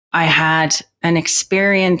I had an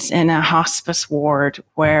experience in a hospice ward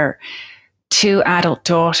where 2 adult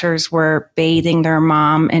daughters were bathing their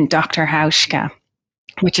mom in Dr. Hauschka,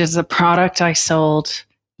 which is a product I sold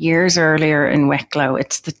years earlier in Wicklow.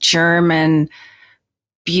 It's the German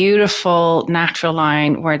beautiful natural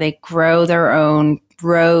line where they grow their own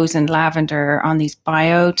rose and lavender on these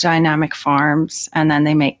biodynamic farms, and then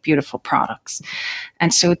they make beautiful products.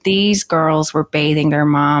 And so these girls were bathing their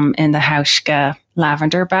mom in the Hauschka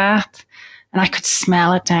lavender bath, and I could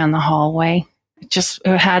smell it down the hallway. It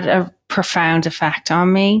had a profound effect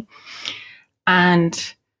on me.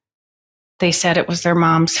 And they said it was their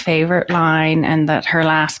mom's favorite line and that her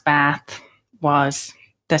last bath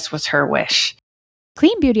this was her wish.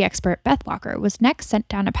 Clean beauty expert Beth Walker was next sent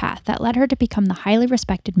down a path that led her to become the highly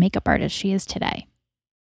respected makeup artist she is today.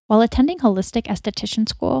 While attending holistic esthetician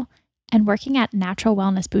school and working at natural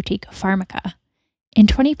wellness boutique Pharmica, in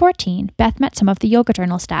 2014, Beth met some of the Yoga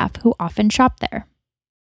Journal staff who often shop there.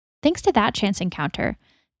 Thanks to that chance encounter,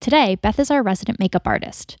 today Beth is our resident makeup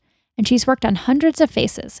artist, and she's worked on hundreds of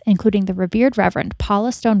faces, including the revered Reverend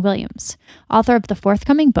Paula Stone Williams, author of the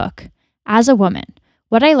forthcoming book, As a Woman,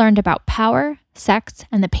 What I Learned About Power, Sex,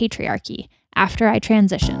 and the Patriarchy After I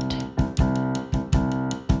Transitioned.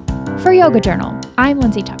 For Yoga Journal, I'm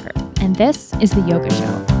Lindsay Tucker, and this is The Yoga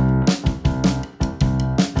Show.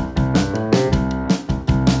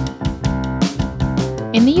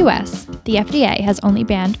 In the US, the FDA has only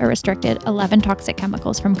banned or restricted 11 toxic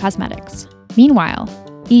chemicals from cosmetics. Meanwhile,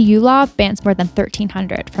 EU law bans more than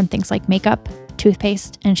 1,300 from things like makeup,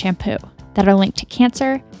 toothpaste, and shampoo that are linked to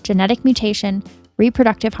cancer, genetic mutation,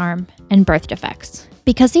 reproductive harm, and birth defects.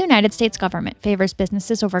 Because the United States government favors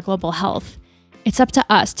businesses over global health, it's up to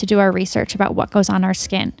us to do our research about what goes on our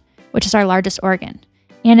skin, which is our largest organ,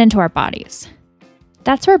 and into our bodies.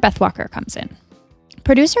 That's where Beth Walker comes in.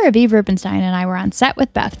 Producer Aviv Rubenstein and I were on set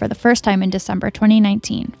with Beth for the first time in December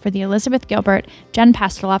 2019 for the Elizabeth Gilbert, Jen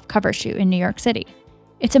Pasteloff cover shoot in New York City.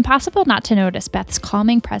 It's impossible not to notice Beth's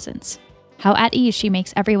calming presence, how at ease she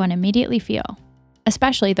makes everyone immediately feel,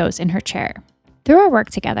 especially those in her chair. Through our work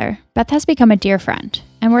together, Beth has become a dear friend,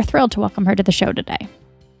 and we're thrilled to welcome her to the show today.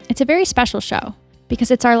 It's a very special show, because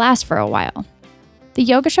it's our last for a while. The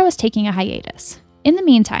Yoga Show is taking a hiatus. In the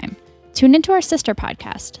meantime, tune into our sister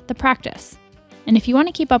podcast, The Practice. And if you want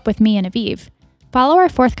to keep up with me and Aviv, follow our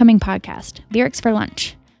forthcoming podcast, Lyrics for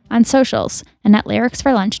Lunch, on socials and at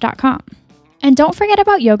lyricsforlunch.com. And don't forget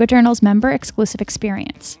about Yoga Journal's member-exclusive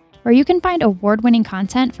experience, where you can find award-winning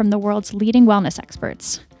content from the world's leading wellness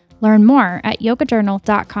experts. Learn more at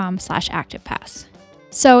yogajournal.com/activepass.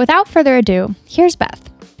 So without further ado, here's Beth.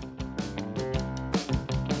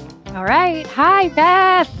 All right. Hi,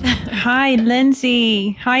 Beth. Hi,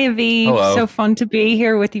 Lindsay. Hi, Aviv. Hello. So fun to be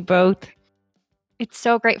here with you both. It's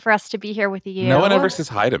so great for us to be here with you. No one ever says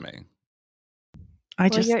hi to me. I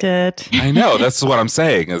just did. I know. That's what I'm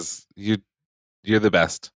saying is you're the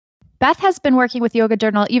best. Beth has been working with Yoga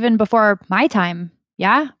Journal even before my time.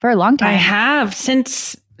 Yeah, for a long time. I have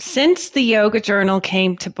since the Yoga Journal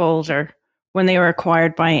came to Boulder when they were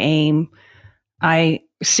acquired by AIM.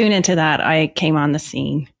 Soon into that I came on the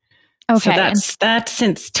scene. Okay. So that's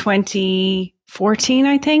since 2014,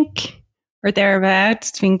 I think, or thereabouts.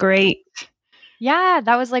 It's been great. Yeah,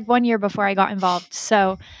 that was like 1 year before I got involved.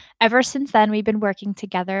 So ever since then, we've been working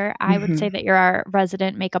together. I would say that you're our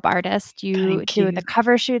resident makeup artist. You do the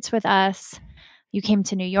cover shoots with us. You came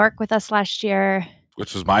to New York with us last year.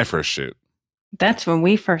 Which was my first shoot. That's when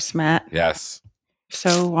we first met. Yes.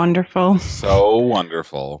 So wonderful. So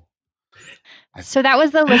wonderful. So that was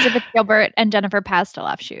the Elizabeth Gilbert and Jennifer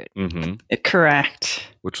Pasteloff shoot. Mm-hmm. Correct.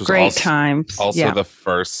 Which was great times. Also the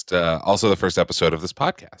first episode of this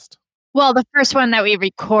podcast. Well, the first one that we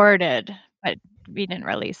recorded, but we didn't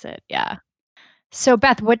release it. Yeah. So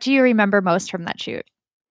Beth, what do you remember most from that shoot?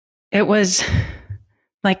 It was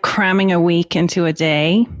like cramming a week into a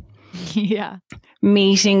day. Yeah.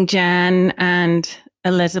 Meeting Jen and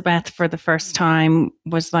Elizabeth for the first time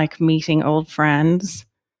was like meeting old friends.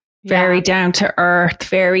 Very down to earth,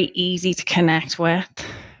 very easy to connect with.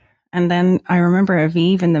 And then I remember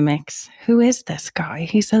Aviv in the mix. Who is this guy?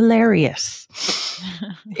 He's hilarious.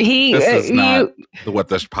 This is not what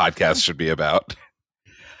this podcast should be about.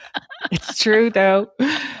 It's true, though.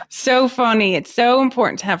 So funny. It's so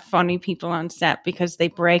important to have funny people on set because they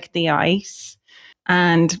break the ice.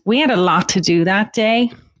 And we had a lot to do that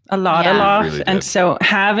day. A lot. Really and so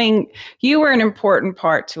you were an important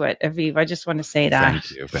part to it, Aviv. I just want to say that.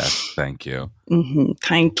 Thank you, Beth. Thank you. Mm-hmm.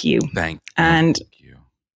 Thank you. Thank you.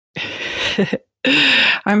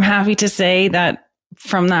 I'm happy to say that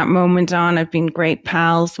from that moment on, I've been great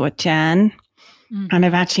pals with Jen. And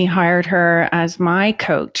I've actually hired her as my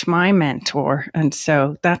coach, my mentor. And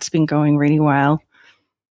so that's been going really well,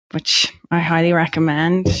 which I highly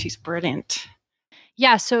recommend. She's brilliant.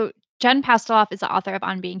 Yeah. So Jen Pasteloff is the author of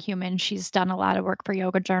On Being Human. She's done a lot of work for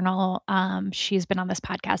Yoga Journal. She's been on this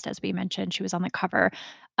podcast, as we mentioned. She was on the cover.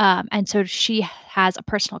 And so she has a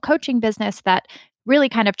personal coaching business that really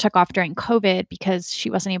kind of took off during COVID because she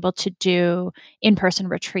wasn't able to do in-person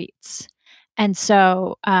retreats. And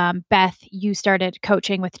so, Beth, you started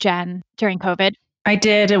coaching with Jen during COVID. I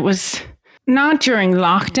did. It was not during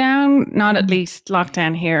lockdown, not at least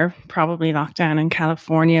lockdown here, probably lockdown in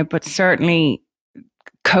California, but certainly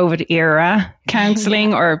COVID era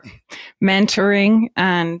counseling or mentoring.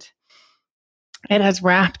 And it has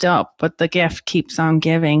wrapped up, but the gift keeps on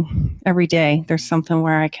giving every day. There's something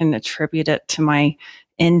where I can attribute it to my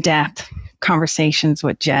in-depth conversations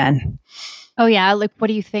with Jen. Oh yeah. Like, what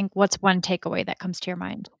do you think? What's one takeaway that comes to your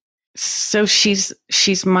mind? So she's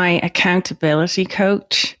my accountability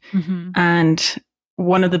coach. And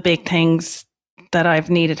one of the big things that I've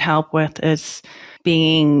needed help with is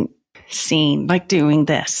being seen, like doing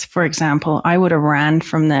this. For example, I would have ran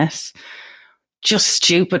from this. Just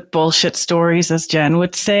stupid bullshit stories, as Jen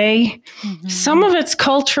would say. Some of it's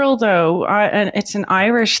cultural, though, and it's an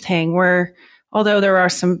Irish thing where, although there are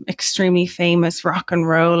some extremely famous rock and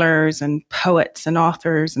rollers and poets and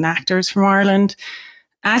authors and actors from Ireland,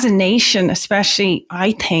 as a nation, especially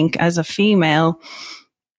I think as a female,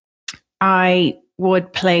 I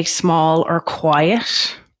would play small or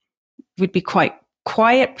quiet. We'd be quite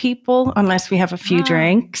quiet people unless we have a few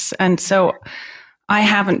drinks. And so I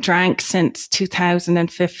haven't drank since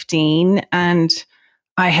 2015, and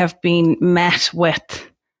I have been met with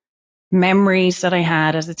memories that I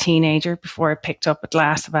had as a teenager before I picked up a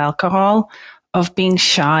glass of alcohol of being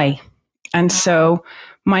shy. And so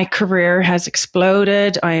my career has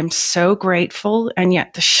exploded. I am so grateful, and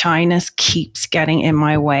yet the shyness keeps getting in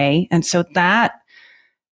my way. And so that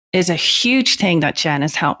is a huge thing that Jen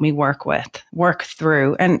has helped me work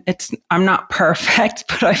through. And I'm not perfect,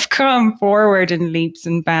 but I've come forward in leaps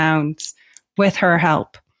and bounds with her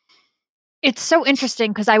help. It's so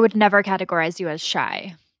interesting because I would never categorize you as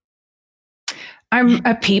shy. I'm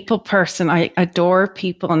a people person. I adore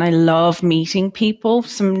people and I love meeting people.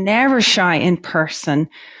 So I'm never shy in person,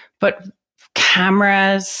 but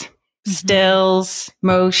cameras, stills,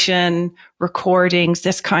 motion, recordings,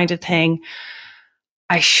 this kind of thing,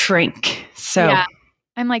 I shrink. So yeah,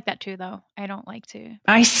 I'm like that too, though. I don't like to.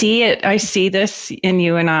 I see it. I see this in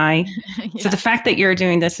you and I. So the fact that you're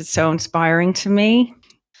doing this is so inspiring to me.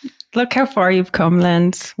 Look how far you've come,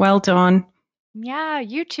 Linz. Well done. Yeah,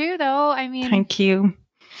 you too, though. I mean, thank you.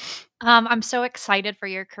 I'm so excited for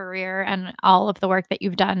your career and all of the work that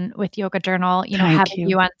you've done with Yoga Journal. Having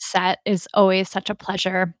you on set is always such a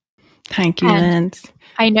pleasure. Thank you, Linz.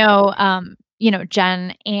 I know,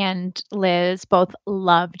 Jen and Liz both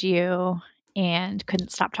loved you and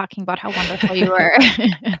couldn't stop talking about how wonderful you were.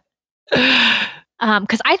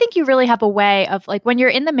 Because I think you really have a way of, like, when you're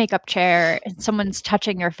in the makeup chair and someone's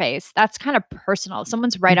touching your face, that's kind of personal.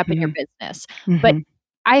 Someone's right up in your business. But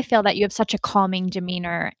I feel that you have such a calming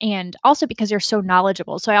demeanor, and also because you're so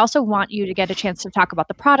knowledgeable. So I also want you to get a chance to talk about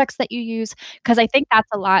the products that you use, because I think that's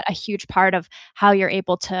a huge part of how you're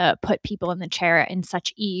able to put people in the chair in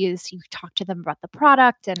such ease. You talk to them about the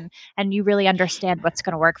product and you really understand what's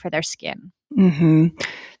going to work for their skin.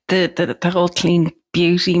 The whole clean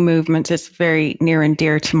beauty movement is very near and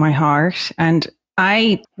dear to my heart. And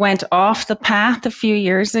I went off the path a few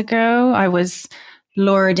years ago. I was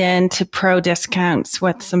lured into pro discounts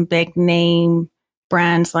with some big name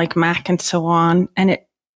brands like MAC and so on. And it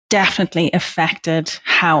definitely affected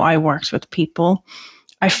how I worked with people.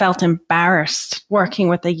 I felt embarrassed working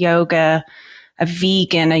with a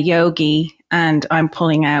vegan, a yogi, and I'm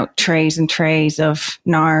pulling out trays and trays of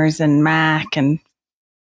NARS and MAC and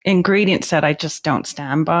ingredients that I just don't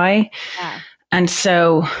stand by. Yeah. And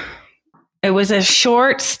so it was a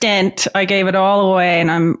short stint. I gave it all away and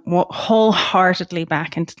I'm wholeheartedly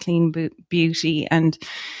back into clean beauty. And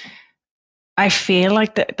I feel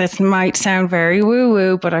like this might sound very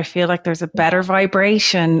woo-woo, but I feel like there's a better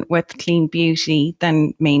vibration with clean beauty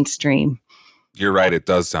than mainstream. You're right. It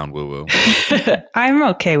does sound woo-woo. I'm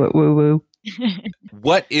okay with woo-woo.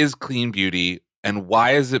 What is clean beauty and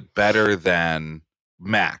why is it better than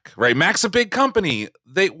MAC, right? MAC's a big company.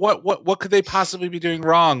 What could they possibly be doing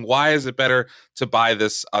wrong? Why is it better to buy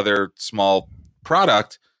this other small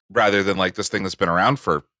product rather than like this thing that's been around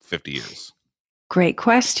for 50 years? Great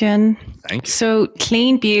question. Thank you. So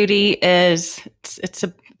clean beauty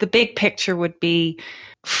the big picture would be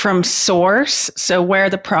from source. So where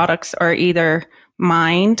the products are either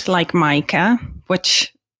mined like mica,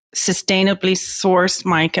 which sustainably sourced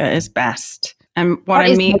mica is best. And what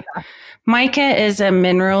I mean, mica is a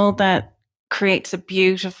mineral that creates a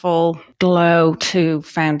beautiful glow to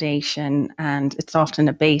foundation, and it's often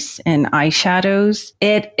a base in eyeshadows.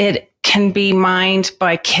 It can be mined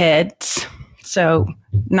by kids, so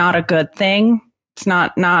not a good thing. It's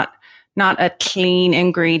not a clean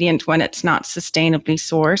ingredient when it's not sustainably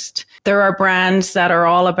sourced. There are brands that are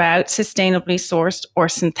all about sustainably sourced or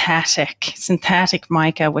synthetic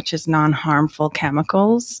mica, which is non-harmful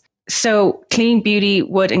chemicals. So clean beauty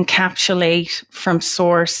would encapsulate from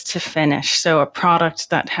source to finish. So a product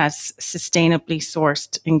that has sustainably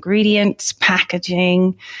sourced ingredients,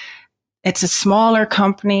 packaging. It's a smaller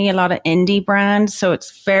company, a lot of indie brands. So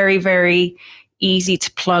it's very, very easy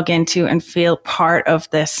to plug into and feel part of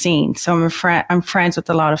the scene. So I'm friends with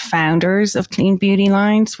a lot of founders of clean beauty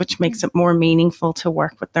lines, which makes it more meaningful to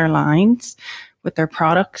work with their lines, with their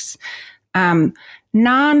products.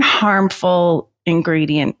 Non-harmful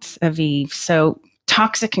ingredients, Aviv. So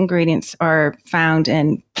toxic ingredients are found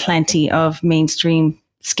in plenty of mainstream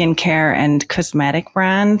skincare and cosmetic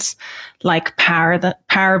brands, like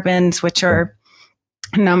parabens, which are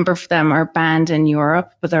a number of them are banned in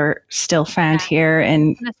Europe, but they're still found here. And I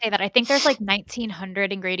was going to say that I think there's like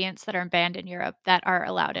 1,900 ingredients that are banned in Europe that are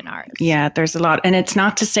allowed in ours. Yeah, there's a lot. And it's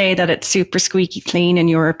not to say that it's super squeaky clean in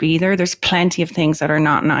Europe either. There's plenty of things that are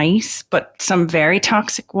not nice, but some very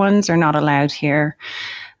toxic ones are not allowed here.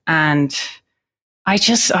 And I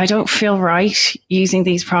don't feel right using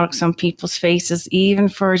these products on people's faces, even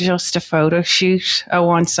for just a photo shoot, a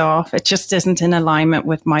once off. It just isn't in alignment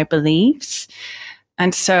with my beliefs.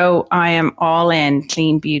 And so I am all in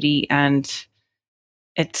clean beauty, and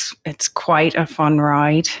it's quite a fun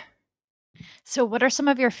ride. So what are some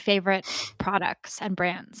of your favorite products and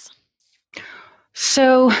brands?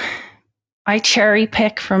 So I cherry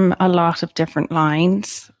pick from a lot of different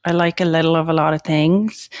lines. I like a little of a lot of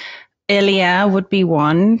things. Ilia would be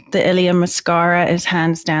one. The Ilia mascara is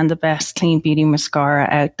hands down the best clean beauty mascara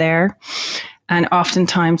out there. And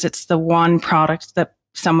oftentimes it's the one product that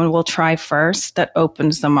someone will try first that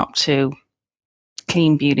opens them up to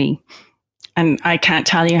clean beauty. And I can't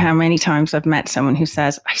tell you how many times I've met someone who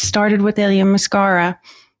says, I started with Ilia mascara,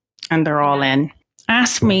 and they're all in.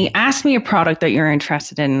 Ask me a product that you're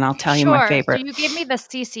interested in, and I'll tell you my favorite. So you gave me the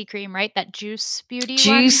CC cream, right? That Juice Beauty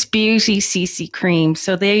Juice Beauty CC cream.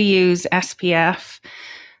 So they use SPF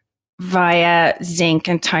via zinc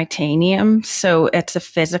and titanium. So it's a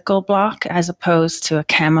physical block as opposed to a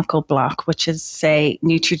chemical block, which is, say,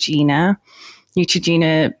 Neutrogena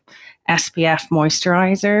SPF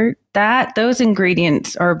moisturizer. Those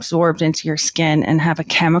ingredients are absorbed into your skin and have a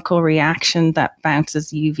chemical reaction that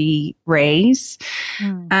bounces UV rays.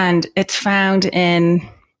 And it's found in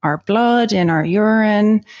our blood, in our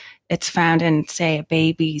urine. It's found in, say, a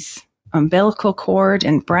baby's umbilical cord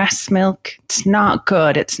and breast milk. It's not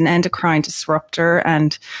good. It's an endocrine disruptor,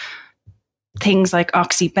 and things like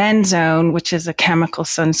oxybenzone, which is a chemical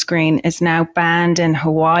sunscreen, is now banned in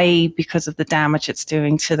Hawaii because of the damage it's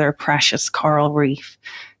doing to their precious coral reef.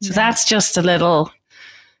 So that's just a little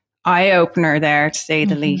eye opener there, to say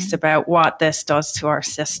the least, about what this does to our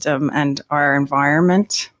system and our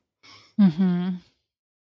environment.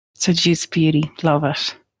 So Juice Beauty, love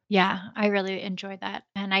it. Yeah, I really enjoyed that.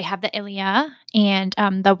 And I have the Ilia and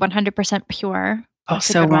the 100% Pure. Oh,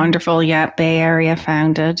 so wonderful. Yeah, Bay Area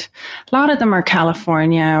founded. A lot of them are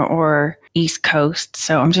California or East Coast.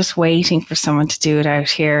 So I'm just waiting for someone to do it out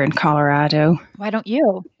here in Colorado. Why don't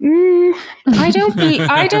you?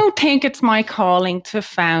 I don't think it's my calling to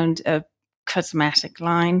found a cosmetic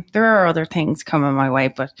line. There are other things coming my way,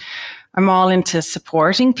 but I'm all into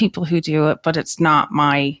supporting people who do it, but it's not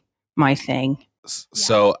my thing.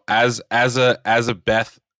 So as a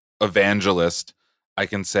Beth evangelist, I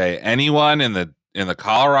can say anyone in the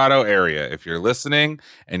Colorado area, if you're listening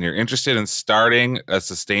and you're interested in starting a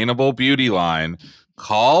sustainable beauty line,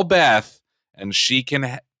 call Beth and she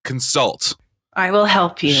can consult. I will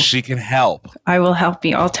help you. She can help. I will help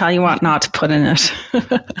you. I'll tell you what not to put in it.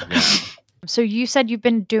 So you said you've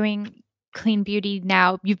been doing clean beauty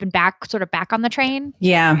now. You've been back on the train?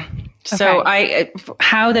 Yeah. So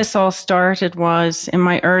how this all started was in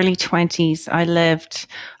my early 20s.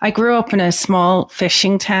 I grew up in a small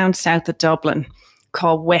fishing town south of Dublin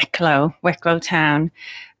called Wicklow Town.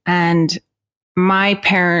 And my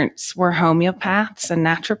parents were homeopaths and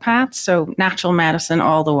naturopaths, so natural medicine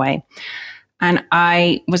all the way. And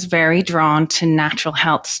I was very drawn to natural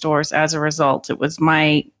health stores as a result. It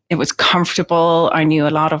it was comfortable. I knew a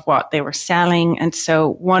lot of what they were selling. And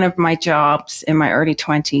so one of my jobs in my early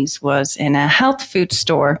 20s was in a health food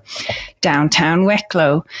store downtown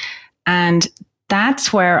Wicklow. And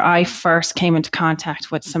that's where I first came into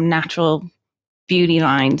contact with some natural beauty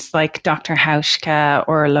lines like Dr. Hauschka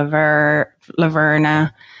or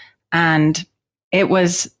Laverna. And it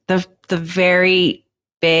was the very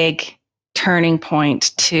big turning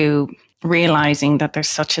point to realizing that there's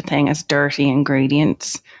such a thing as dirty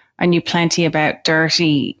ingredients. I knew plenty about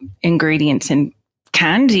dirty ingredients in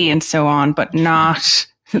candy and so on, but not,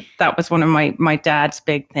 that was one of my dad's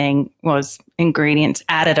big thing was ingredients,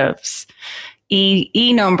 additives.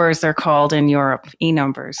 E numbers they're called in Europe, E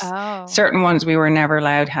numbers. Oh. Certain ones we were never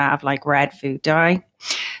allowed to have, like red food dye.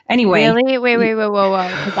 Anyway. Really? Wait, whoa.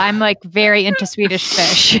 Because I'm like very into Swedish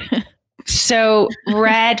fish. So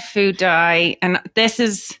red food dye, and this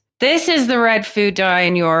is the red food dye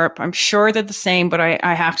in Europe. I'm sure they're the same, but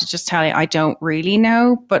I have to just tell you, I don't really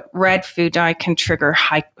know. But red food dye can trigger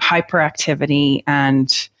hyperactivity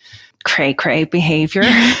and cray behavior.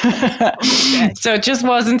 So it just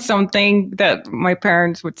wasn't something that my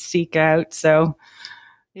parents would seek out. So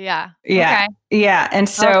yeah. Okay. Yeah. And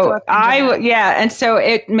so and so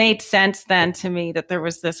it made sense then to me that there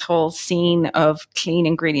was this whole scene of clean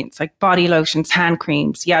ingredients like body lotions, hand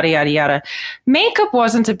creams, yada, yada, yada. Makeup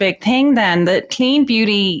wasn't a big thing then. The clean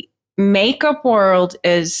beauty makeup world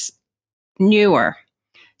is newer.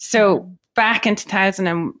 So back in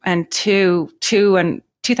 2002 and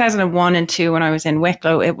 2001 and 2, when I was in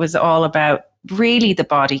Wicklow, it was all about really the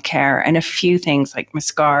body care and a few things like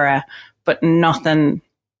mascara, but nothing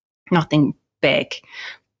big.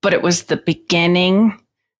 But it was the beginning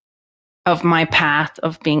of my path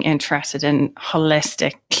of being interested in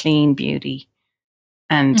holistic, clean beauty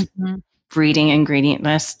and reading ingredient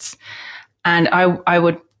lists. And I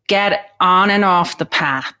would get on and off the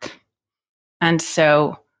path. And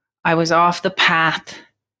so I was off the path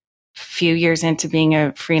a few years into being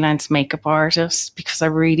a freelance makeup artist because I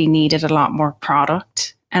really needed a lot more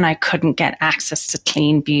product and I couldn't get access to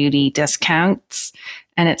clean beauty discounts.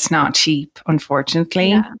 And it's not cheap,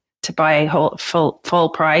 unfortunately, to buy a full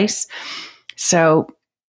price. So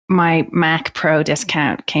my Mac Pro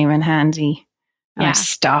discount came in handy. And I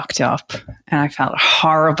stocked up and I felt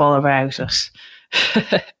horrible about it.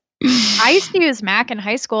 I used to use Mac in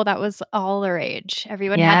high school. That was all the rage.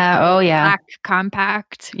 Everyone had Mac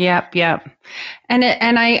compact. Yep. And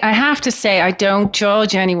I have to say, I don't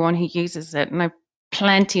judge anyone who uses it. And I've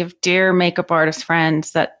plenty of dear makeup artist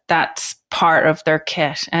friends that's part of their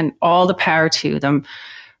kit and all the power to them.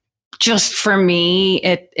 Just for me,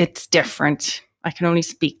 it's different. I can only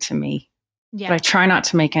speak to me. Yeah. But I try not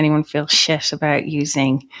to make anyone feel shit about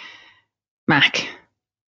using Mac.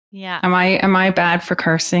 Yeah. Am I bad for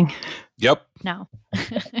cursing? Yep. No.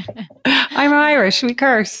 I'm Irish. We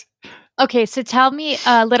curse. Okay, so tell me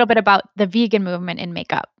a little bit about the vegan movement in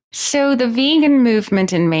makeup. So the vegan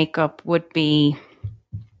movement in makeup would be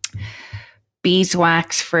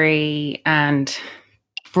beeswax free and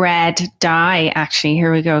red dye. Actually,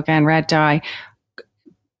 here we go again, red dye.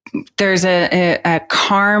 There's a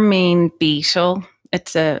carmine beetle.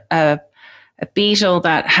 It's a beetle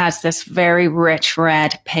that has this very rich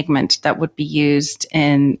red pigment that would be used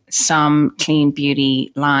in some clean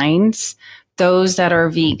beauty lines. Those that are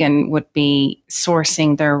vegan would be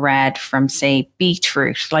sourcing their red from, say,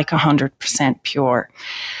 beetroot, like 100% pure.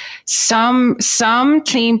 Some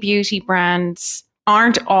clean beauty brands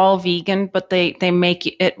aren't all vegan, but they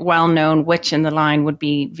make it well known which in the line would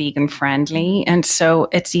be vegan friendly. And so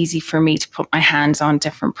it's easy for me to put my hands on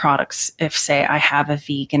different products if, say, I have a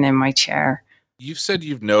vegan in my chair. You've said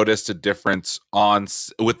you've noticed a difference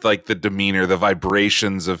with like the demeanor, the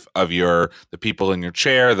vibrations of the people in your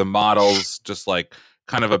chair, the models, just like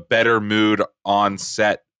kind of a better mood on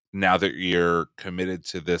set now that you're committed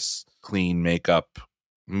to this clean makeup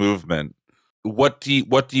movement. What do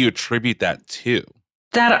you attribute that to?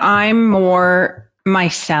 That I'm more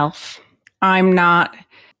myself. I'm not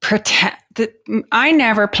I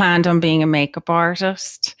never planned on being a makeup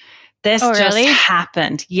artist. This just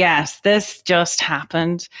happened. Yes, this just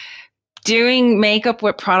happened. Doing makeup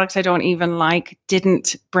with products I don't even like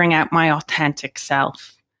didn't bring out my authentic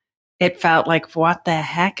self. It felt like, what the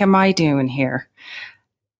heck am I doing here?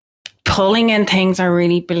 Pulling in things I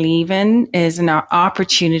really believe in is an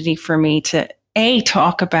opportunity for me to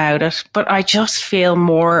talk about it, but I just feel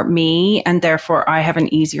more me, and therefore I have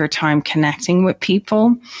an easier time connecting with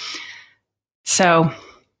people. So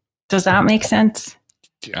does that make sense?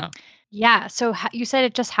 Yeah. Yeah. So you said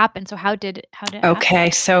it just happened. So how did it happen?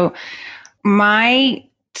 Okay. So my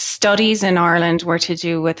studies in Ireland were to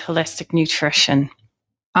do with holistic nutrition.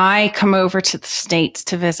 I come over to the States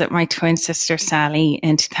to visit my twin sister, Sally,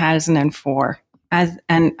 in 2004.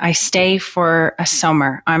 And I stay for a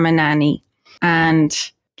summer. I'm a nanny. And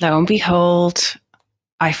lo and behold,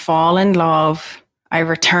 I fall in love. I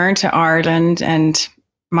return to Ireland, and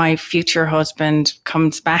my future husband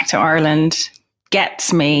comes back to Ireland,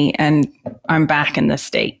 gets me, and I'm back in the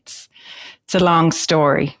States. It's a long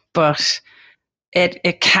story, but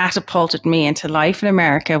it catapulted me into life in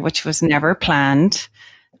America, which was never planned.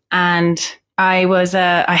 And I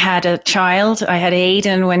had a child. I had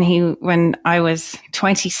Aidan when I was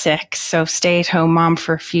 26, so stay-at-home mom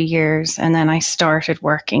for a few years, and then I started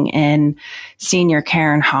working in senior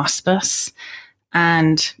care and hospice.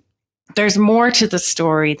 And there's more to the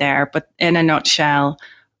story there, but in a nutshell,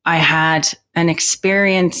 I had an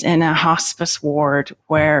experience in a hospice ward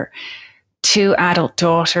where 2 adult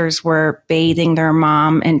daughters were bathing their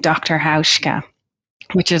mom in Dr. Hauschka,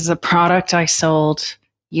 which is a product I sold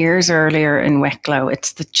years earlier in Wicklow.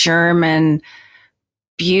 It's the German,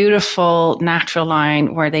 beautiful natural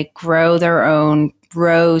line where they grow their own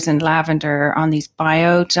rose and lavender on these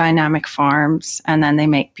biodynamic farms, and then they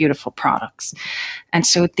make beautiful products. And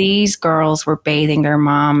so these girls were bathing their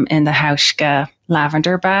mom in the Hauschka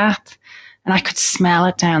lavender bath, and I could smell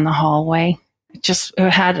it down the hallway. It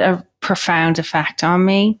had a profound effect on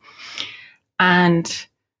me. And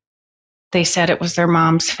they said it was their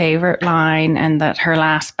mom's favorite line, and that her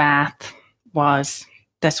last bath was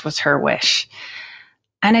her wish.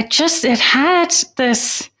 And it had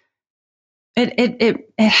this, it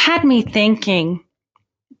had me thinking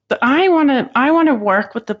that I want to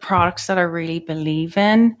work with the products that I really believe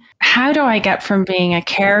in. How do I get from being a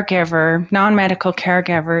caregiver, non-medical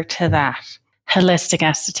caregiver, to that holistic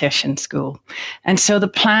esthetician school? And so the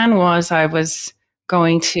plan was I was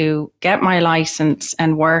going to get my license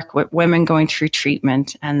and work with women going through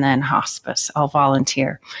treatment and then hospice. I'll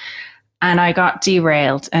volunteer. And I got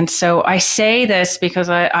derailed. And so I say this because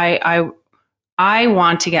I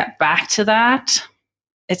want to get back to that.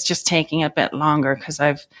 It's just taking a bit longer because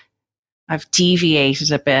I've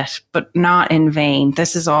deviated a bit, but not in vain.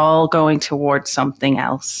 This is all going towards something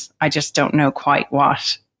else. I just don't know quite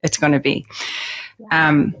what it's going to be.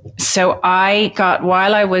 So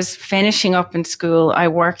while I was finishing up in school, I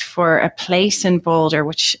worked for a place in Boulder,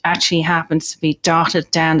 which actually happens to be dotted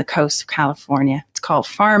down the coast of California. It's called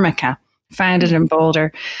Pharmica, founded in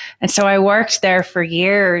Boulder. And so I worked there for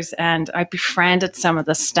years, and I befriended some of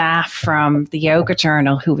the staff from the Yoga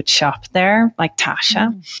Journal who would shop there, like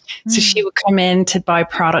Tasha. So she would come in to buy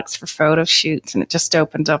products for photo shoots, and it just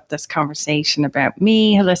opened up this conversation about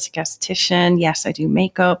me, holistic esthetician. Yes, I do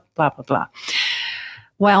makeup, blah, blah, blah.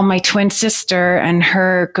 Well, my twin sister and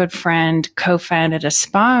her good friend co-founded a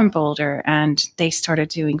spa in Boulder, and they started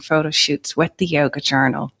doing photo shoots with the Yoga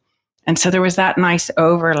Journal. And so there was that nice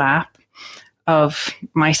overlap of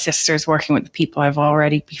my sisters working with the people I've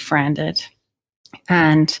already befriended.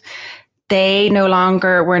 And they no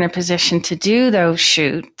longer were in a position to do those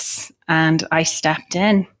shoots, and I stepped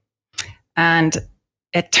in. And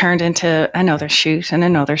it turned into another shoot and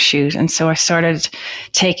another shoot. And so I started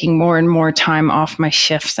taking more and more time off my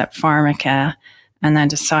shifts at Pharmica, and then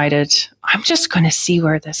decided I'm just going to see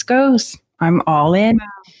where this goes. I'm all in.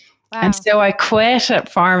 Wow. And so I quit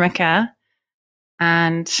at Pharmica,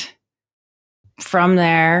 and from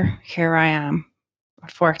there, here I am.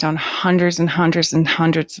 I've worked on hundreds and hundreds and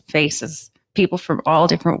hundreds of faces, people from all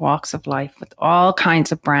different walks of life with all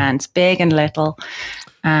kinds of brands, big and little.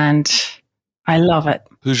 And I love it.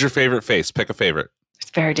 Who's your favorite face? Pick a favorite. It's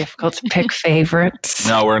very difficult to pick favorites.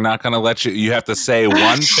 No, we're not going to let you. You have to say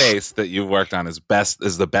one face that you've worked on is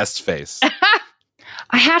the best face.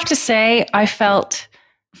 I have to say, I felt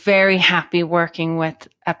very happy working with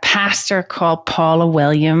a pastor called Paula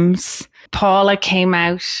Williams. Paula came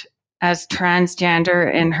out as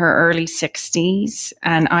transgender in her early 60s,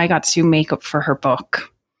 and I got to do makeup for her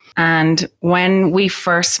book. And when we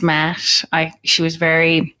first met,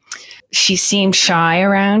 she seemed shy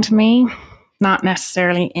around me, not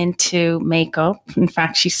necessarily into makeup. In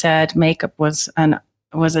fact, she said makeup was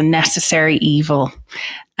a necessary evil.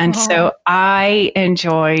 And so I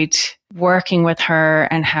enjoyed working with her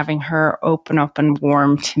and having her open up and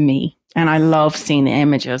warm to me. And I love seeing the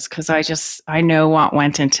images because I know what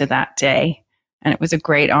went into that day. And it was a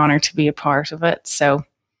great honor to be a part of it. So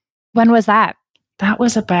when was that? That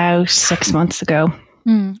was about 6 months ago.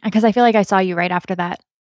 Because I feel like I saw you right after that.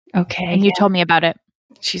 Okay. And you told me about it.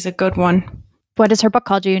 She's a good one. What is her book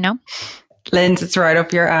called? Do you know? Linz, it's right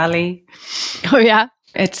up your alley. Oh, yeah?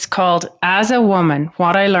 It's called As a Woman,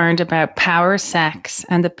 What I Learned About Power, Sex,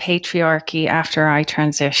 and the Patriarchy After I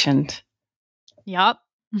Transitioned. Yup.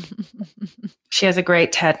 She has a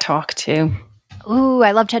great TED Talk too. Ooh,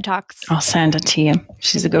 I love TED Talks. I'll send it to you.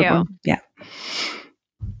 She's a good one. Yeah.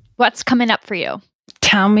 What's coming up for you?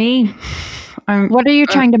 Tell me. What are you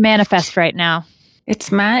trying to manifest right now?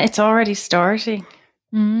 It's already starting.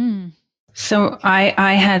 So I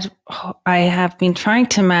have been trying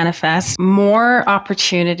to manifest more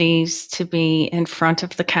opportunities to be in front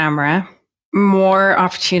of the camera, more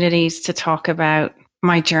opportunities to talk about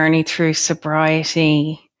my journey through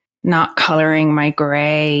sobriety, not coloring my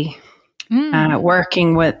gray,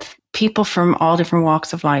 working with people from all different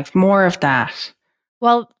walks of life, more of that.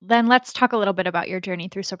 Well, then let's talk a little bit about your journey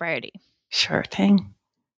through sobriety. Sure thing.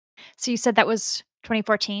 So you said that was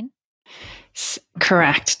 2014?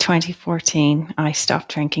 Correct. 2014, I stopped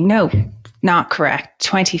drinking. No, not correct.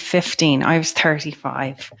 2015, I was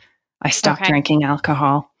 35. I stopped drinking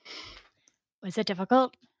alcohol. Was it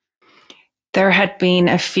difficult? There had been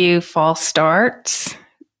a few false starts.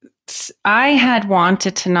 I had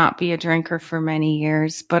wanted to not be a drinker for many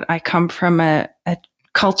years, but I come from a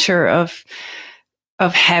culture of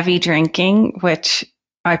heavy drinking, which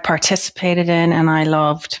I participated in and I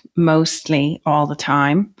loved mostly all the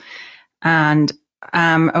time. And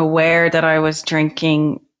I'm aware that I was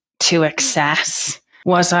drinking to excess.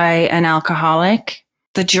 Was I an alcoholic?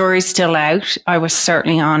 The jury's still out. I was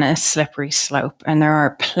certainly on a slippery slope. And there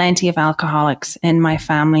are plenty of alcoholics in my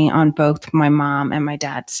family on both my mom and my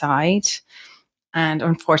dad's side. And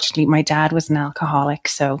unfortunately, my dad was an alcoholic.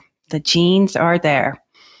 So the genes are there.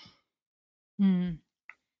 And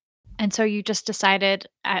so you just decided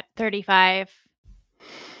at 35,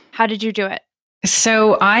 how did you do it?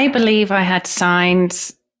 So I believe I had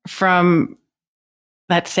signs from,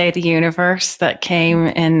 let's say, the universe that came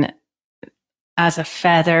in as a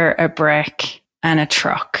feather, a brick, and a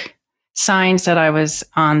truck. Signs that I was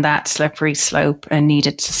on that slippery slope and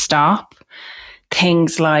needed to stop.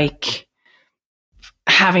 Things like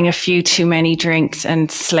having a few too many drinks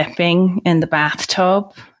and slipping in the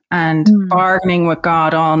bathtub and bargaining with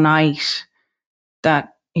God all night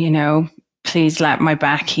that, please let my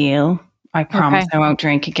back heal. I promise I won't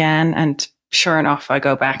drink again. And sure enough, I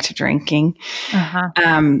go back to drinking.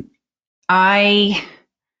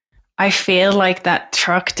 I feel like that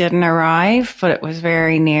truck didn't arrive, but it was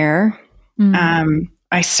very near.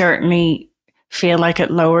 I certainly feel like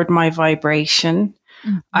it lowered my vibration.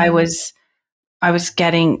 I was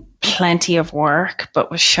getting plenty of work, but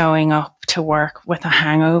was showing up to work with a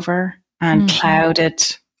hangover and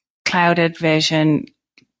clouded vision,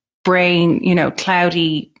 brain,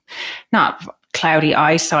 cloudy, not cloudy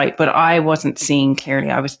eyesight, but I wasn't seeing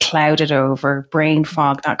clearly. I was clouded over, brain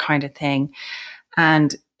fog, that kind of thing.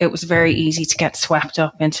 And it was very easy to get swept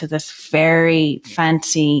up into this very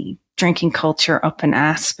fancy drinking culture up in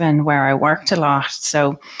Aspen where I worked a lot.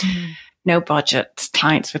 So no budget,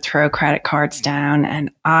 clients would throw credit cards down,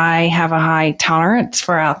 and I have a high tolerance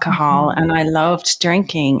for alcohol and I loved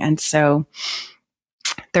drinking. And so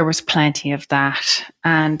there was plenty of that.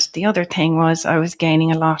 And the other thing was I was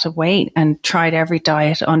gaining a lot of weight and tried every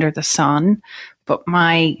diet under the sun. But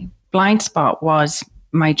my blind spot was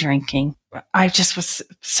my drinking. I just was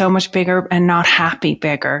so much bigger and not happy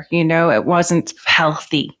bigger. It wasn't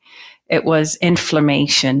healthy. It was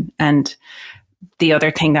inflammation. And the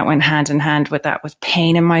other thing that went hand in hand with that was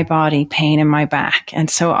pain in my body, pain in my back. And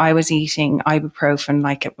so I was eating ibuprofen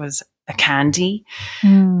like it was a candy.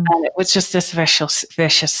 And it was just this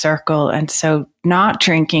vicious circle. And so not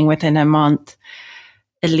drinking within a month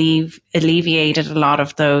alleviated a lot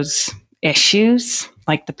of those issues,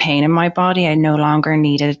 like the pain in my body. I no longer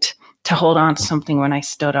needed to hold on to something when I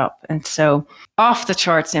stood up. And so off the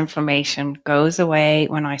charts inflammation goes away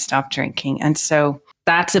when I stop drinking. And so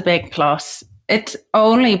that's a big plus. It's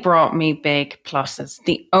only brought me big pluses.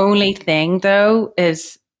 The only thing, though,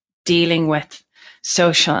 is dealing with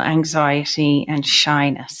social anxiety and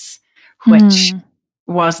shyness, which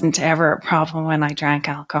wasn't ever a problem when I drank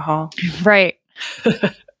alcohol. Right.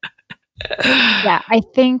 Yeah, I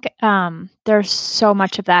think there's so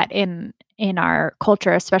much of that in our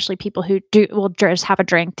culture, especially people who will just have a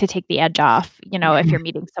drink to take the edge off, if you're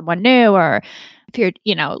meeting someone new, or if you're,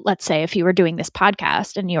 let's say if you were doing this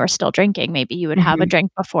podcast and you were still drinking, maybe you would have a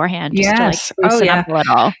drink beforehand just to loosen up a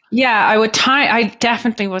little. Yeah, I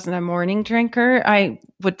definitely wasn't a morning drinker. I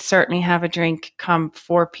would certainly have a drink come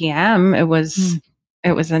 4 p.m. It was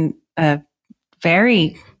a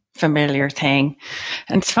very familiar thing.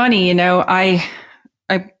 And it's funny,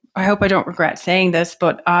 I hope I don't regret saying this,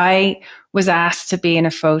 but I was asked to be in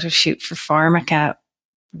a photo shoot for Pharmica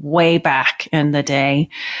way back in the day.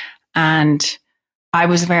 And I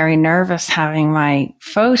was very nervous having my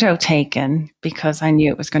photo taken because I knew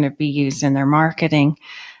it was going to be used in their marketing.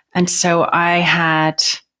 And so I had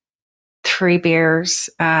 3 beers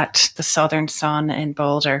at the Southern Sun in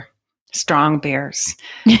Boulder, strong beers.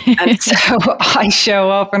 And so I show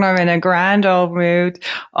up and I'm in a grand old mood,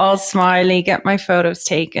 all smiley, get my photos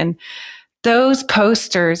taken. Those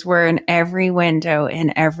posters were in every window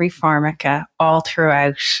in every Pharmica all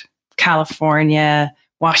throughout California,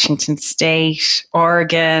 Washington State,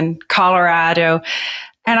 Oregon, Colorado.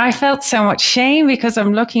 And I felt so much shame because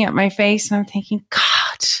I'm looking at my face and I'm thinking,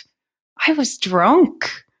 God, I was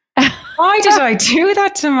drunk. Why did I do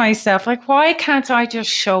that to myself? Like, why can't I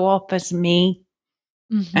just show up as me?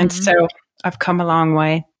 Mm-hmm. And so I've come a long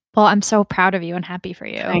way. Well, I'm so proud of you and happy for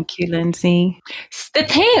you. Thank you, Lindsay. The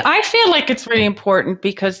thing, I feel like it's really important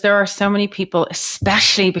because there are so many people,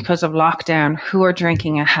 especially because of lockdown, who are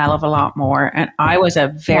drinking a hell of a lot more. And I was a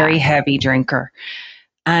very heavy drinker.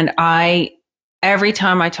 And every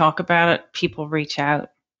time I talk about it, people reach out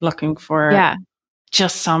looking for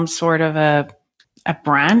just some sort of a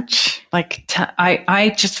branch. Like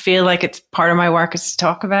I just feel like it's part of my work is to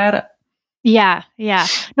talk about it. Yeah.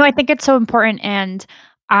 No, I think it's so important. And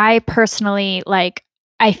I personally,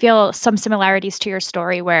 I feel some similarities to your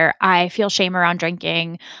story where I feel shame around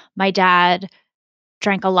drinking. My dad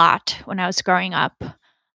drank a lot when I was growing up.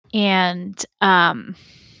 And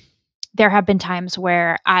there have been times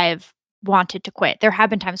where I've wanted to quit. There have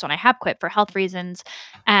been times when I have quit for health reasons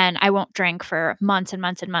and I won't drink for months and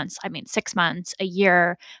months and months. I mean, 6 months, a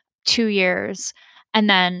year, 2 years. And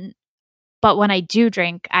then but when I do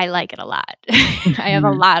drink, I like it a lot. I have a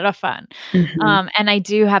lot of fun. And I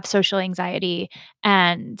do have social anxiety.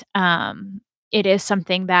 And it is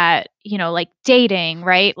something that, like dating,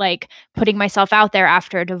 right? Like putting myself out there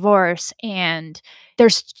after a divorce. And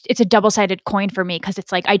it's a double-sided coin for me because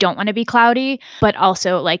it's like I don't want to be cloudy, but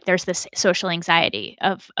also like there's this social anxiety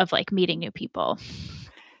of like meeting new people.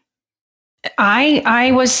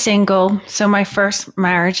 I was single. So my first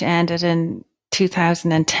marriage ended in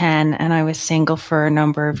 2010 and I was single for a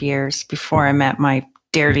number of years before I met my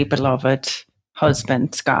dearly beloved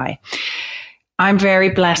husband, Sky. I'm very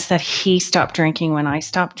blessed that he stopped drinking when I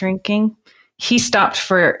stopped drinking. He stopped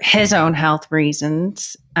for his own health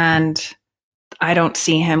reasons and I don't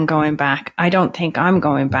see him going back. I don't think I'm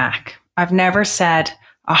going back. I've never said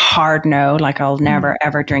a hard no, like I'll never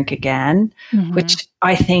ever drink again, which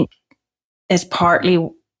I think is partly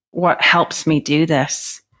what helps me do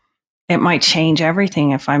this. It might change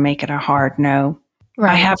everything if I make it a hard no.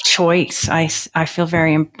 Right. I have choice. I feel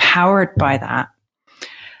very empowered by that.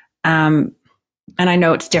 And I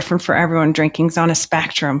know it's different for everyone. Drinking's on a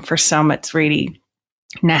spectrum. For some, it's really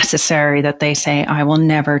necessary that they say, I will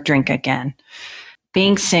never drink again.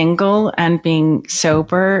 Being single and being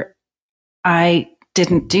sober, I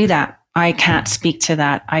didn't do that. I can't speak to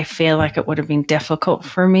that. I feel like it would have been difficult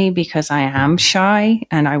for me because I am shy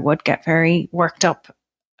and I would get very worked up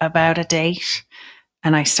about a date.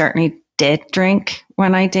 And I certainly did drink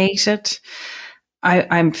when I dated.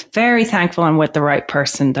 I'm very thankful I'm with the right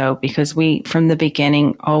person though, because we, from the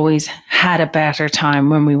beginning, always had a better time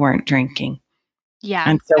when we weren't drinking. Yeah.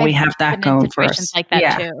 And so we have that going for us. Like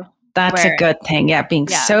that too. That's a good thing. Yeah. Being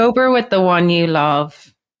sober with the one you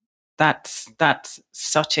love. That's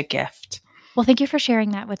such a gift. Well, thank you for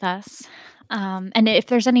sharing that with us. And if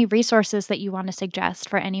there's any resources that you want to suggest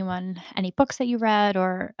for anyone, any books that you read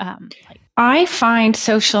or I find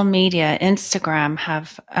social media, Instagram,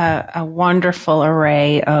 have a wonderful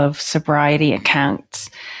array of sobriety accounts,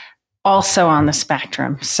 also on the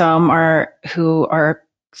spectrum. Some are who are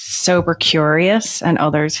sober curious and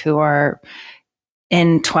others who are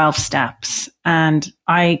in 12 steps. And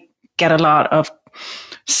I get a lot of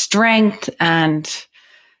strength and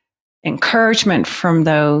encouragement from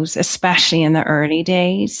those, especially in the early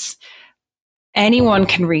days. Anyone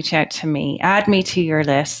can reach out to me, add me to your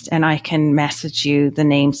list, and I can message you the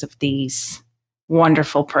names of these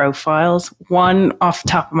wonderful profiles. One off the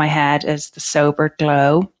top of my head is the Sober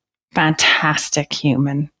Glow. Fantastic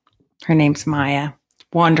human. Her name's Maya.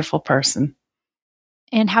 Wonderful person.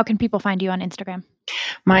 And how can people find you on Instagram?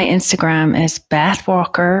 My Instagram is Beth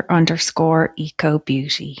Walker _eco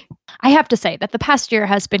beauty. I have to say that the past year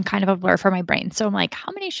has been kind of a blur for my brain. So I'm like,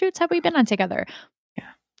 how many shoots have we been on together?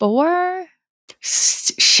 4?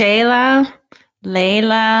 Shayla,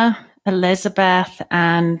 Layla, Elizabeth,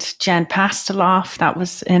 and Jen Pasteloff. That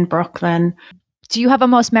was in Brooklyn. Do you have a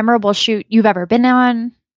most memorable shoot you've ever been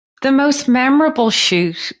on? The most memorable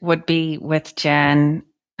shoot would be with Jen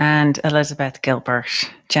and Elizabeth Gilbert,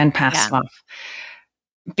 Jen Pasteloff.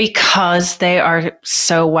 Because they are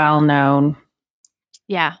so well known.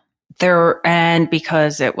 Yeah. And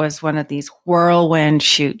because it was one of these whirlwind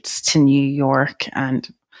shoots to New York,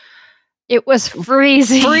 and it was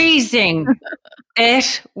freezing.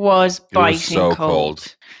 It was biting so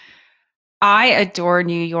cold. I adore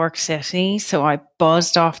New York City, so I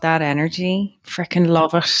buzzed off that energy. Freaking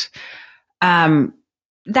love it.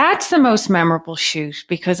 That's the most memorable shoot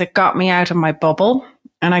because it got me out of my bubble,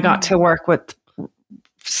 and I got to work with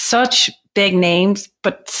such big names,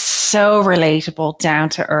 but so relatable, down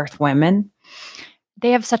to earth women.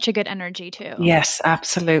 They have such a good energy too. Yes,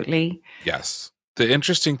 absolutely. Yes. The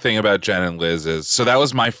interesting thing about Jen and Liz is, so that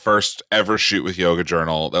was my first ever shoot with Yoga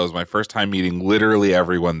Journal. That was my first time meeting literally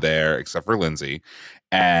everyone there except for Lindsay.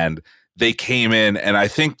 And they came in and I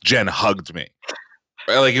think Jen hugged me.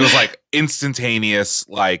 Like it was like instantaneous,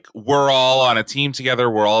 like we're all on a team together.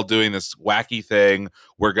 We're all doing this wacky thing.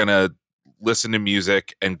 We're going to listen to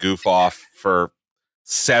music and goof off for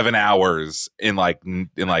 7 hours in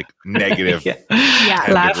negative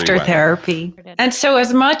laughter therapy. And so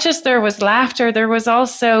as much as there was laughter, there was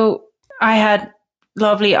also, I had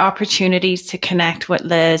lovely opportunities to connect with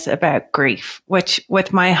Liz about grief, which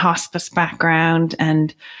with my hospice background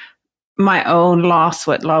and my own loss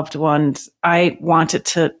with loved ones, I wanted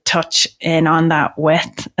to touch in on that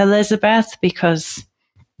with Elizabeth because,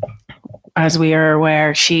 as we are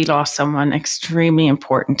aware, she lost someone extremely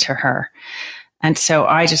important to her. And so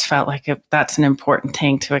I just felt like that's an important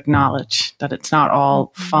thing to acknowledge, that it's not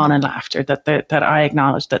all fun and laughter, that I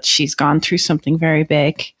acknowledge that she's gone through something very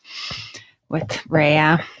big with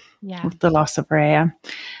Rhea, with the loss of Rhea.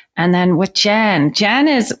 And then with Jen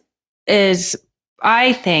is,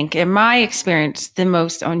 I think, in my experience, the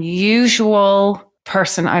most unusual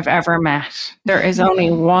person I've ever met. There is only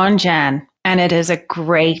one Jen, and it is a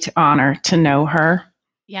great honor to know her.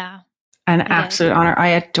 Yeah. An absolute honor. I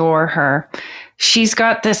adore her. She's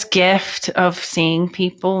got this gift of seeing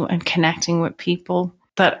people and connecting with people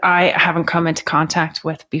that I haven't come into contact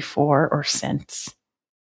with before or since.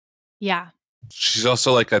 Yeah. She's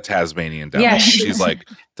also like a Tasmanian devil. Yeah, she's like,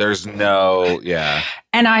 there's no,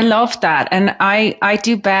 And I love that. And I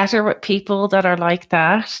do better with people that are like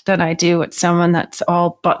that than I do with someone that's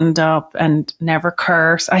all buttoned up and never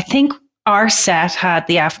curse. I think our set had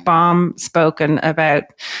the F-bomb spoken about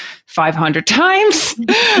 500 times.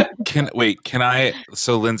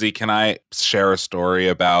 So Lindsay, can I share a story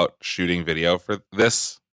about shooting video for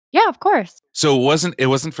this? Yeah, of course. So it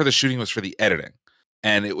wasn't for the shooting, it was for the editing.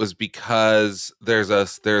 And it was because there's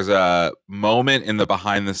a moment in the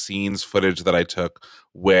behind the scenes footage that I took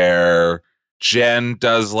where Jen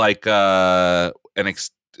does like an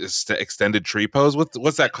extended tree pose.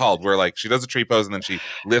 What's that called? Where like she does a tree pose and then she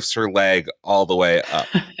lifts her leg all the way up.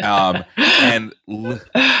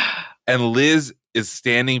 And Liz is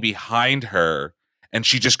standing behind her and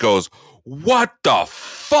she just goes, "What the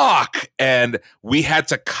fuck?" And we had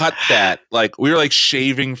to cut that. Like we were like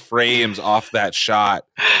shaving frames off that shot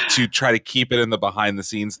to try to keep it in the behind the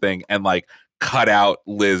scenes thing and like cut out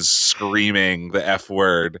Liz screaming the F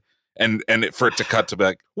word and for it to cut to be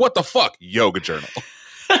like, "What the fuck?" Yoga Journal.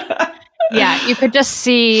 Yeah, you could just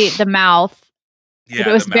see the mouth. Yeah,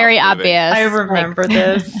 it was very obvious. I remember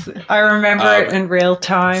this. I remember it in real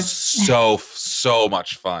time. So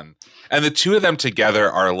much fun. And the two of them together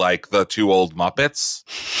are like the two old Muppets,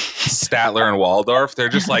 Statler and Waldorf. They're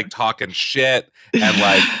just like talking shit and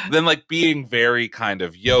like then like being very kind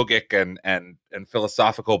of yogic and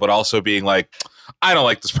philosophical, but also being like, I don't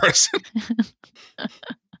like this person.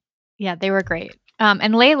 Yeah, they were great.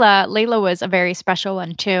 And Layla was a very special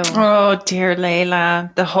one too. Oh, dear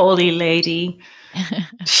Layla, the holy lady.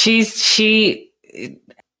 She's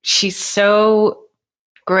so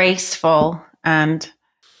graceful and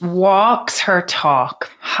walks her talk,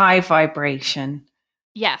 high vibration.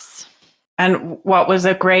 Yes. And what was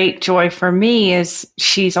a great joy for me is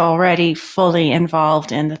she's already fully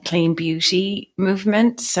involved in the clean beauty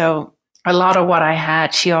movement. So a lot of what I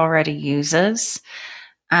had, she already uses.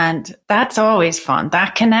 And that's always fun.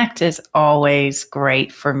 That connect is always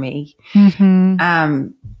great for me. Mm-hmm.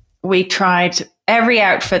 We tried every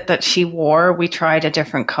outfit that she wore. We tried a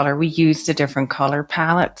different color. We used a different color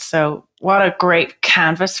palette. So what a great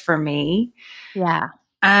canvas for me. Yeah.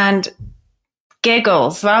 And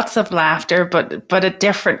giggles, lots of laughter, but a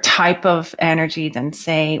different type of energy than,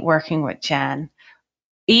 say, working with Jen.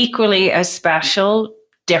 Equally as special,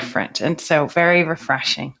 different. And so very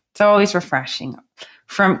refreshing. It's always refreshing.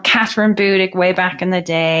 From Catherine Budig way back in the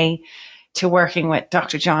day to working with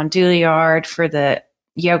Dr. John Douillard for the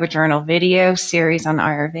Yoga Journal video series on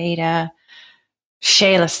Ayurveda,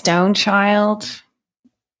 Shayla Stonechild.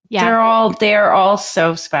 Yeah. They're all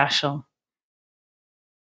so special.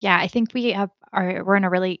 Yeah, I think we have we're in a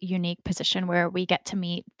really unique position where we get to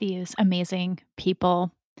meet these amazing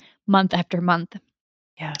people month after month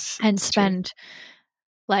Yes, and it's true. spend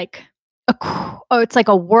like it's like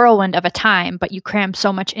a whirlwind of a time, but you cram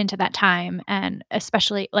so much into that time. And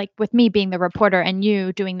especially like with me being the reporter and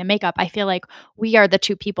you doing the makeup, I feel like we are the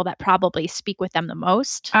two people that probably speak with them the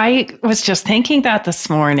most. I was just thinking that this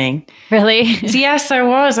morning. Really? Yes, I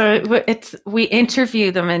was. We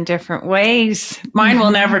interview them in different ways. Mine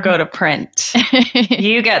will never go to print.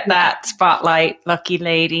 You get that spotlight, lucky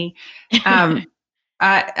lady.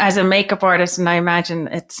 As a makeup artist, and I imagine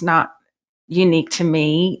it's not unique to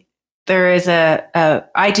me, there is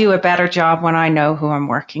I do a better job when I know who I'm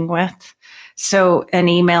working with. So an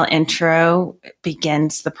email intro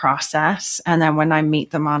begins the process. And then when I meet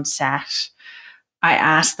them on set, I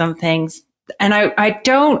ask them things. And I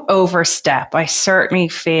don't overstep. I certainly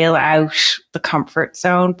feel out the comfort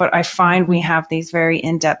zone, but I find we have these very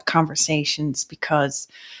in-depth conversations because,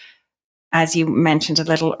 as you mentioned a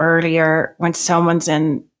little earlier, when someone's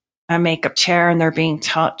in a makeup chair and they're being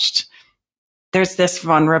touched, there's this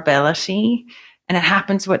vulnerability, and it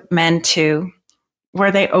happens with men too, where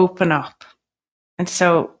they open up. And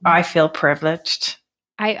so I feel privileged.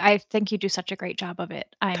 I think you do such a great job of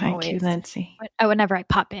it. Thank you, Lindsay. Whenever I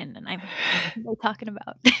pop in and I'm what are they talking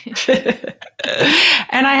about?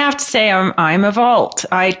 And I have to say, I'm a vault.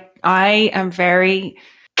 I am very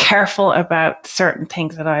careful about certain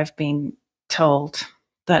things that I've been told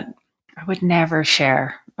that I would never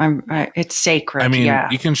share. It's sacred. I mean, yeah.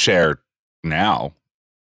 You can share now.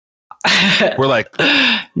 We're like,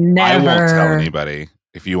 never. I won't tell anybody.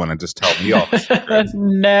 If you want to just tell me all the secrets.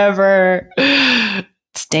 Never.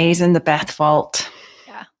 Stays in the Beth vault.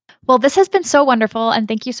 Yeah. Well, this has been so wonderful, and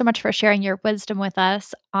thank you so much for sharing your wisdom with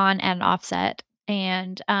us on and offset.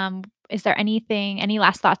 And is there any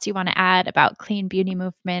last thoughts you want to add about clean beauty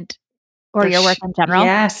movement or your work in general?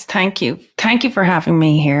 Yes, thank you. Thank you for having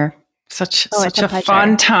me here. Such a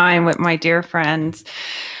fun time with my dear friends.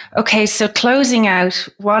 Okay, so closing out,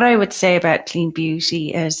 what I would say about clean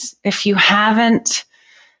beauty is if you haven't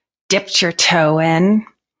dipped your toe in,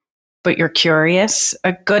 but you're curious,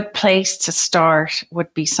 a good place to start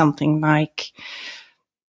would be something like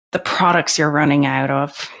the products you're running out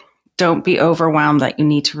of. Don't be overwhelmed that you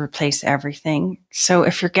need to replace everything. So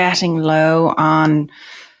if you're getting low on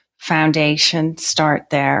foundation, start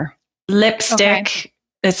there. Lipstick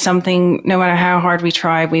is something, no matter how hard we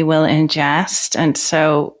try, we will ingest. And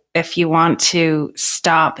so if you want to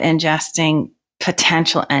stop ingesting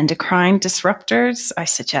potential endocrine disruptors, I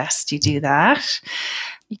suggest you do that.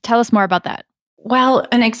 Tell us more about that. Well,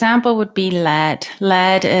 an example would be lead.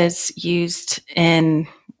 Lead is used in,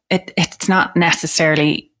 it's not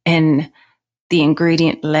necessarily in the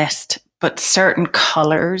ingredient list, but certain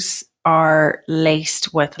colors are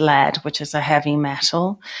laced with lead, which is a heavy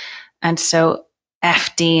metal. And so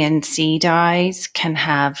FD and C dyes can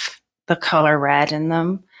have the color red in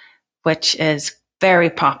them, which is very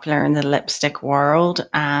popular in the lipstick world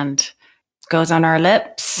and goes on our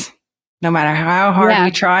lips. No matter how hard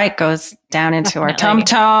we try, it goes down into our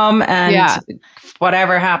tum-tum, and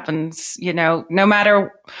whatever happens, no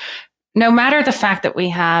matter the fact that we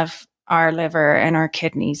have our liver and our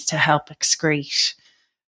kidneys to help excrete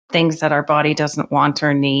things that our body doesn't want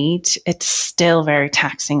or need, it's still very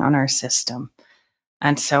taxing on our system.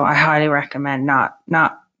 And so I highly recommend not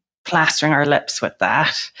plastering our lips with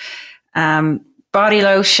that. Body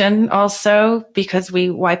lotion also, because we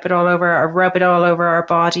wipe it all over or rub it all over our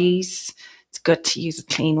bodies. It's good to use a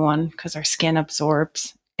clean one because our skin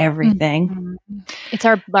absorbs everything. Mm-hmm. It's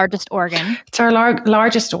our largest organ. It's our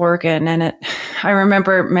largest organ. And I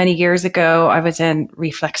remember many years ago, I was in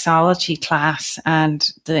reflexology class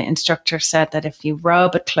and the instructor said that if you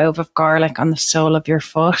rub a clove of garlic on the sole of your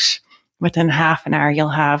foot, within half an hour, you'll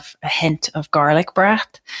have a hint of garlic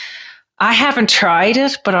breath. I haven't tried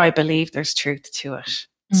it, but I believe there's truth to it.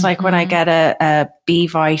 It's like when I get a B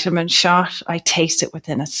vitamin shot, I taste it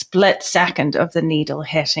within a split second of the needle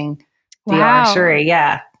hitting the artery.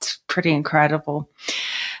 Yeah, it's pretty incredible.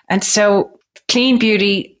 And so clean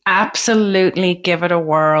beauty, absolutely give it a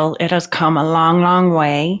whirl. It has come a long, long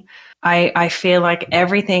way. I feel like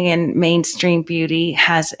everything in mainstream beauty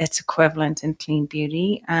has its equivalent in clean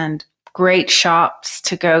beauty, and great shops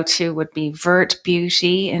to go to would be Vert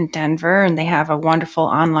Beauty in Denver, and they have a wonderful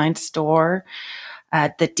online store.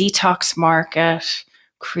 The Detox Market,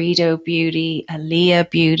 Credo Beauty, Aaliyah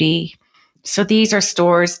Beauty. So these are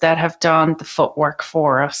stores that have done the footwork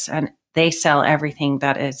for us, and they sell everything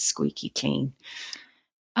that is squeaky clean.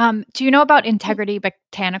 Do you know about Integrity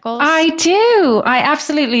Botanicals? I do. I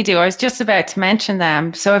absolutely do. I was just about to mention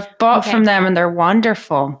them. So I've bought from them and they're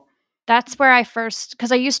wonderful. That's where I first,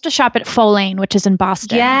 because I used to shop at Faux Lane, which is in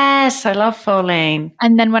Boston. Yes, I love Faux Lane.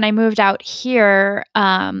 And then when I moved out here,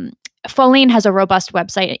 Faux Lane has a robust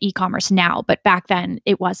website at e-commerce now, but back then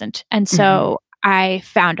it wasn't. And so I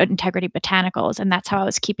found Integrity Botanicals, and that's how I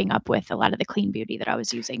was keeping up with a lot of the clean beauty that I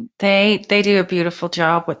was using. They do a beautiful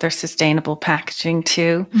job with their sustainable packaging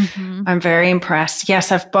too. I'm very impressed.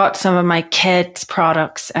 Yes, I've bought some of my kids'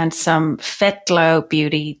 products and some Fit Glow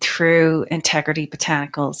beauty through Integrity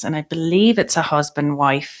Botanicals, and I believe it's a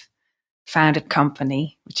husband-wife founded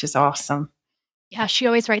company, which is awesome. Yeah, she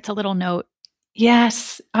always writes a little note.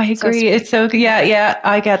 Yes, I agree. It's so yeah,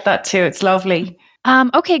 I get that too. It's lovely.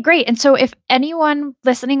 Okay, great. And so if anyone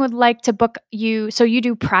listening would like to book you, so you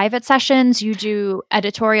do private sessions, you do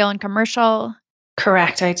editorial and commercial?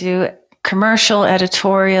 Correct. I do commercial,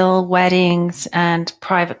 editorial, weddings, and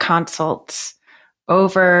private consults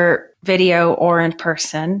over video or in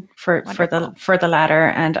person for the latter.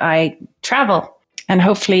 And I travel, and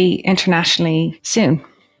hopefully internationally soon,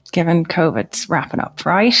 given COVID's wrapping up,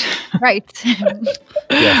 right? Right.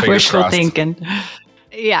 Yeah, wishful thinking.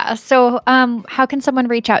 Yeah. So how can someone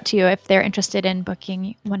reach out to you if they're interested in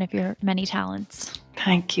booking one of your many talents?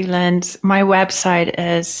 Thank you, Linz. My website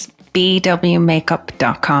is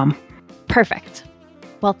bwmakeup.com. Perfect.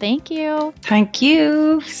 Well, thank you. Thank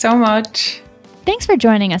you so much. Thanks for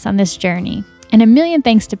joining us on this journey. And a million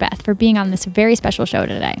thanks to Beth for being on this very special show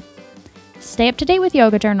today. Stay up to date with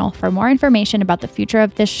Yoga Journal for more information about the future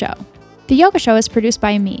of this show. The Yoga Show is produced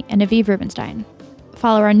by me and Aviv Rubenstein.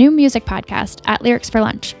 Follow our new music podcast at Lyrics for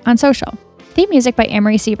Lunch on social. Theme music by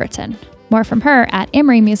Amory Sievertson. More from her at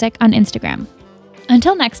Amory Music on Instagram.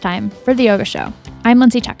 Until next time, for The Yoga Show, I'm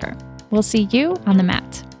Lindsay Tucker. We'll see you on the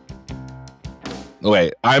mat.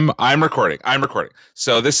 Wait, I'm recording.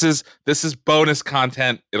 So this is bonus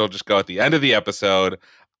content. It'll just go at the end of the episode.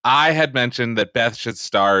 I had mentioned that Beth should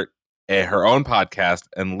start her own podcast,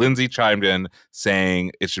 and Lindsay chimed in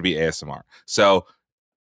saying it should be ASMR. So,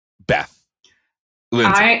 Beth.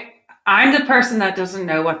 Lindsay. I'm the person that doesn't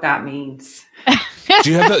know what that means. Do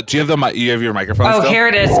you have your microphone? Oh, still? here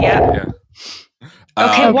it is. Yeah.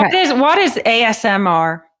 Okay. What is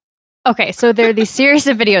ASMR? Okay, so there are these series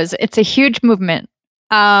of videos. It's a huge movement.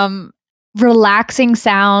 Relaxing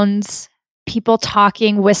sounds, people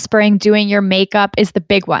talking, whispering, doing your makeup is the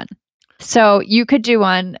big one. So you could do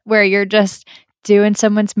one where you're just doing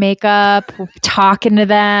someone's makeup, talking to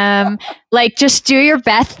them, like just do your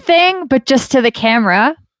Beth thing, but just to the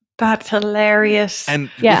camera. That's hilarious. And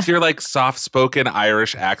with your like soft-spoken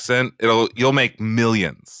Irish accent, you'll make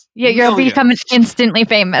millions. Yeah, you'll become instantly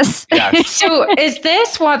famous. Yes. So is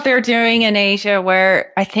this what they're doing in Asia,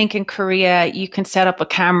 where I think in Korea you can set up a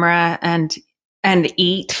camera and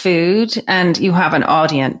eat food and you have an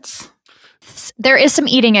audience? There is some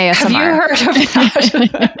eating ASMR. Have you heard of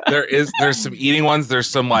that? There's some eating ones. There's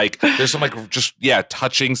some like just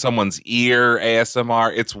touching someone's ear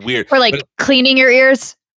ASMR. It's weird. Or like cleaning your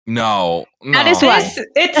ears. No. That is one.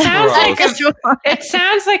 It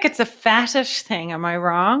sounds like it's a fetish thing. Am I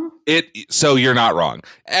wrong? So you're not wrong.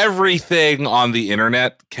 Everything on the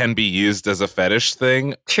internet can be used as a fetish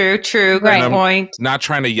thing. True. Great point. Not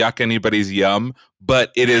trying to yuck anybody's yum,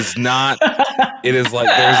 but it is not. It is like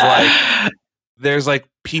there's like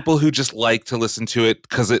people who just like to listen to it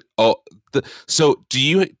because it. So do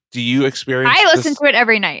you experience? I listen to it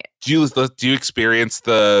every night. Do you experience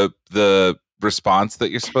the response that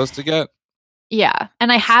you're supposed to get? Yeah,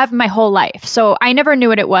 and I have my whole life, so I never knew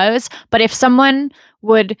what it was. But if someone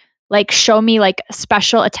would like show me like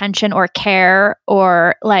special attention or care,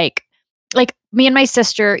 or like me and my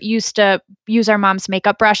sister used to use our mom's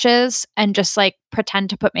makeup brushes and just like pretend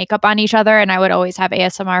to put makeup on each other, and I would always have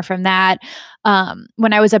ASMR from that.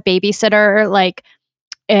 When I was a babysitter, like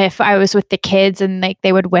if I was with the kids and like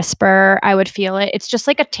they would whisper, I would feel it. It's just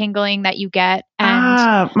like a tingling that you get.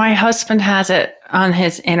 And my husband has it on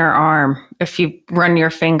his inner arm. If you run your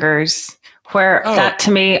fingers, that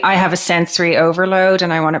to me, I have a sensory overload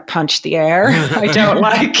and I want to punch the air. I don't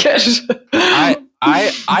like it.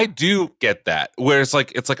 I do get that, where it's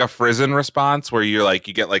like a frizzen response where you're like,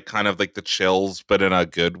 you get like kind of like the chills, but in a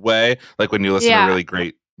good way. Like when you listen to really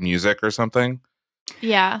great music or something.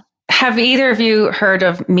 Yeah. Have either of you heard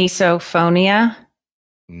of misophonia?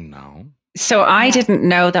 No. So I didn't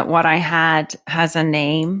know that what I had has a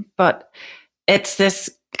name, but it's this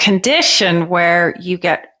condition where you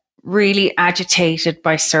get really agitated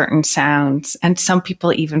by certain sounds, and some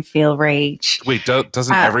people even feel rage. Wait,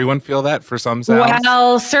 doesn't everyone feel that for some sounds?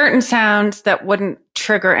 Well, certain sounds that wouldn't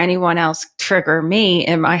trigger anyone else trigger me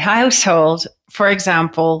in my household. For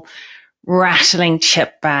example, rattling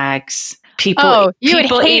chip bags. you would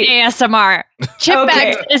hate ASMR. Chip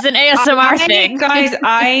bags is an ASMR thing. Guys,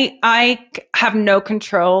 I have no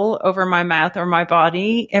control over my mouth or my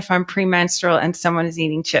body if I'm premenstrual and someone is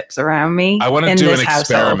eating chips around me. I want to do an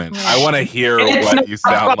experiment. I want to hear what you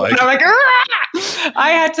sound like. I'm like,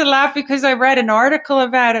 I had to laugh because I read an article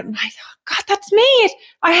about it and I thought, God, that's me.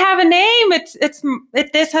 I have a name.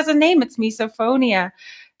 This has a name. It's misophonia.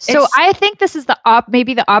 So I think this is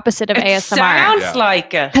maybe the opposite of ASMR. Sounds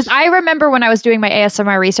like it. Because I remember when I was doing my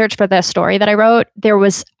ASMR research for the story that I wrote,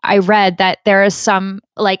 I read that there is some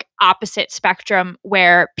like opposite spectrum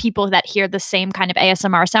where people that hear the same kind of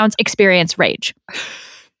ASMR sounds experience rage.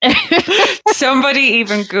 Somebody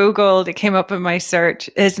even Googled, it came up in my search,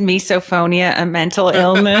 is misophonia a mental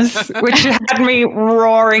illness? Which had me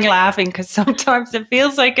roaring laughing because sometimes it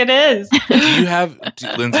feels like it is.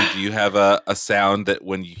 Lindsay, do you have a sound that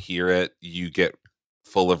when you hear it, you get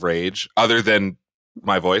full of rage other than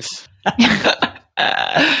my voice?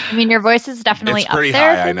 I mean, your voice is definitely it's pretty up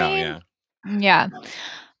there high, for I know, me. yeah.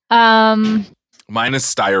 Mine is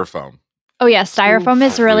styrofoam. Oh yeah, styrofoam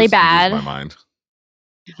is really bad. My mind.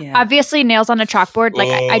 Yeah. Obviously, nails on a chalkboard. Like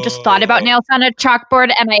I just thought about nails on a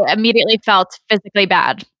chalkboard, and I immediately felt physically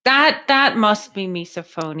bad. That must be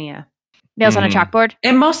misophonia. Nails on a chalkboard.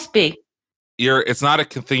 It must be. It's not a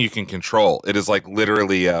thing you can control. It is like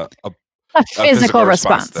literally a physical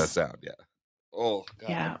response to that sound. Yeah. Oh God,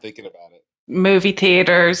 yeah. I'm thinking about it. Movie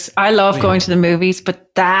theaters. I love going to the movies,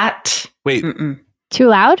 but that. Wait. Too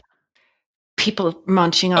loud? People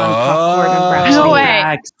munching on popcorn and no way.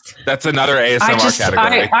 bags. That's another ASMR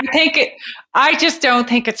category. I just don't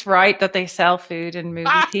think it's right that they sell food in movie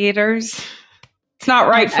theaters. It's not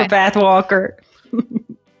right for Beth Walker.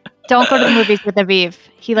 Don't go to the movies with Aviv.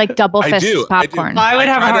 He like double fists popcorn. I would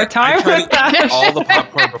have a hard time with that. Eat all the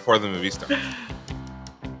popcorn before the movie starts.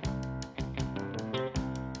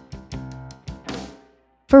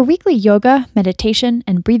 For weekly yoga, meditation,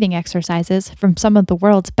 and breathing exercises from some of the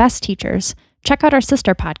world's best teachers, check out our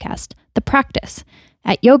sister podcast, The Practice,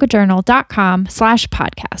 at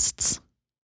yogajournal.com/podcasts.